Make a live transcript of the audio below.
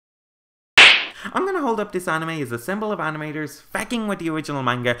I'm gonna hold up this anime as a symbol of animators fecking with the original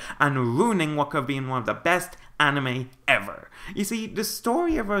manga and ruining what could have been one of the best anime ever. You see, the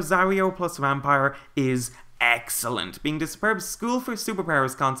story of Rosario plus Vampire is excellent, being the superb school for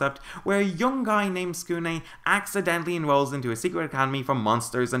superpowers concept where a young guy named Skune accidentally enrolls into a secret academy for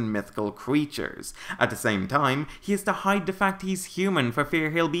monsters and mythical creatures. At the same time, he has to hide the fact he's human for fear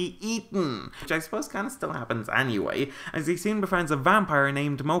he'll be eaten, which I suppose kinda still happens anyway, as he soon befriends a vampire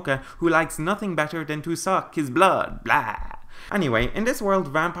named Mocha who likes nothing better than to suck his blood, blah. Anyway, in this world,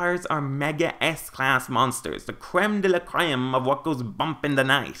 vampires are mega S-class monsters, the creme de la creme of what goes bump in the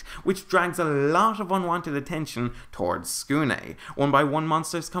night, which drags a lot of unwanted attention towards Skune. One by one,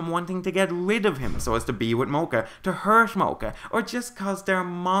 monsters come wanting to get rid of him so as to be with Mocha, to hurt Mocha, or just cause they're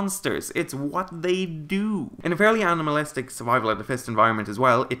monsters. It's what they do. In a fairly animalistic survival of the fist environment as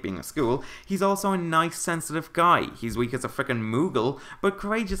well, it being a school, he's also a nice, sensitive guy. He's weak as a frickin' Moogle, but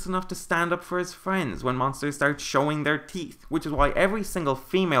courageous enough to stand up for his friends when monsters start showing their teeth, which is why every single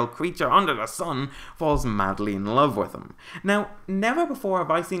female creature under the sun falls madly in love with him. Now, never before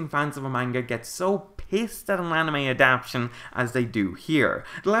have I seen fans of a manga get so pissed at an anime adaptation as they do here.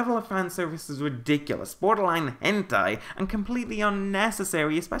 The level of fan service is ridiculous, borderline hentai, and completely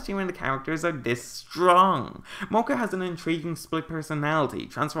unnecessary, especially when the characters are this strong. Mocha has an intriguing split personality,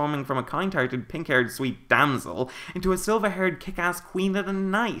 transforming from a kind-hearted, pink-haired sweet damsel into a silver-haired kick-ass queen of the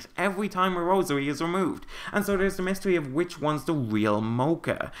night every time a rosary is removed, and so there's the mystery of which one's the real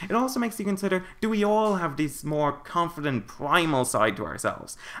Mocha. It also makes you consider, do we all have this more confident, primal side to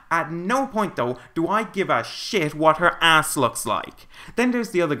ourselves? At no point, though, do I give a shit what her ass looks like. Then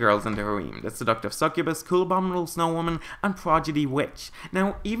there's the other girls in the harem, the seductive succubus, cool abominable snow woman, and prodigy witch.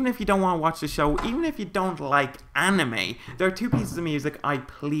 Now, even if you don't want to watch the show, even if you don't like anime, there are two pieces of music I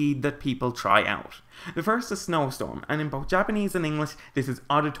plead that people try out. The first is Snowstorm, and in both Japanese and English, this is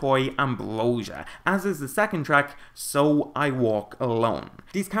auditory ambrosia, as is the second track, So I Walk Alone.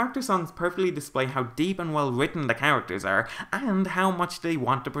 These character songs perfectly display how deep and well written the characters are, and how much they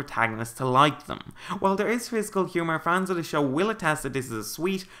want the protagonist to like them. While there is physical humour, fans of the show will attest that this is a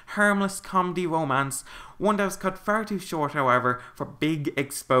sweet, harmless comedy romance, one that was cut far too short, however, for big,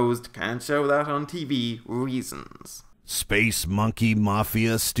 exposed, can't show that on TV reasons.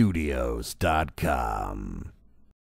 SpaceMonkeyMafiaStudios.com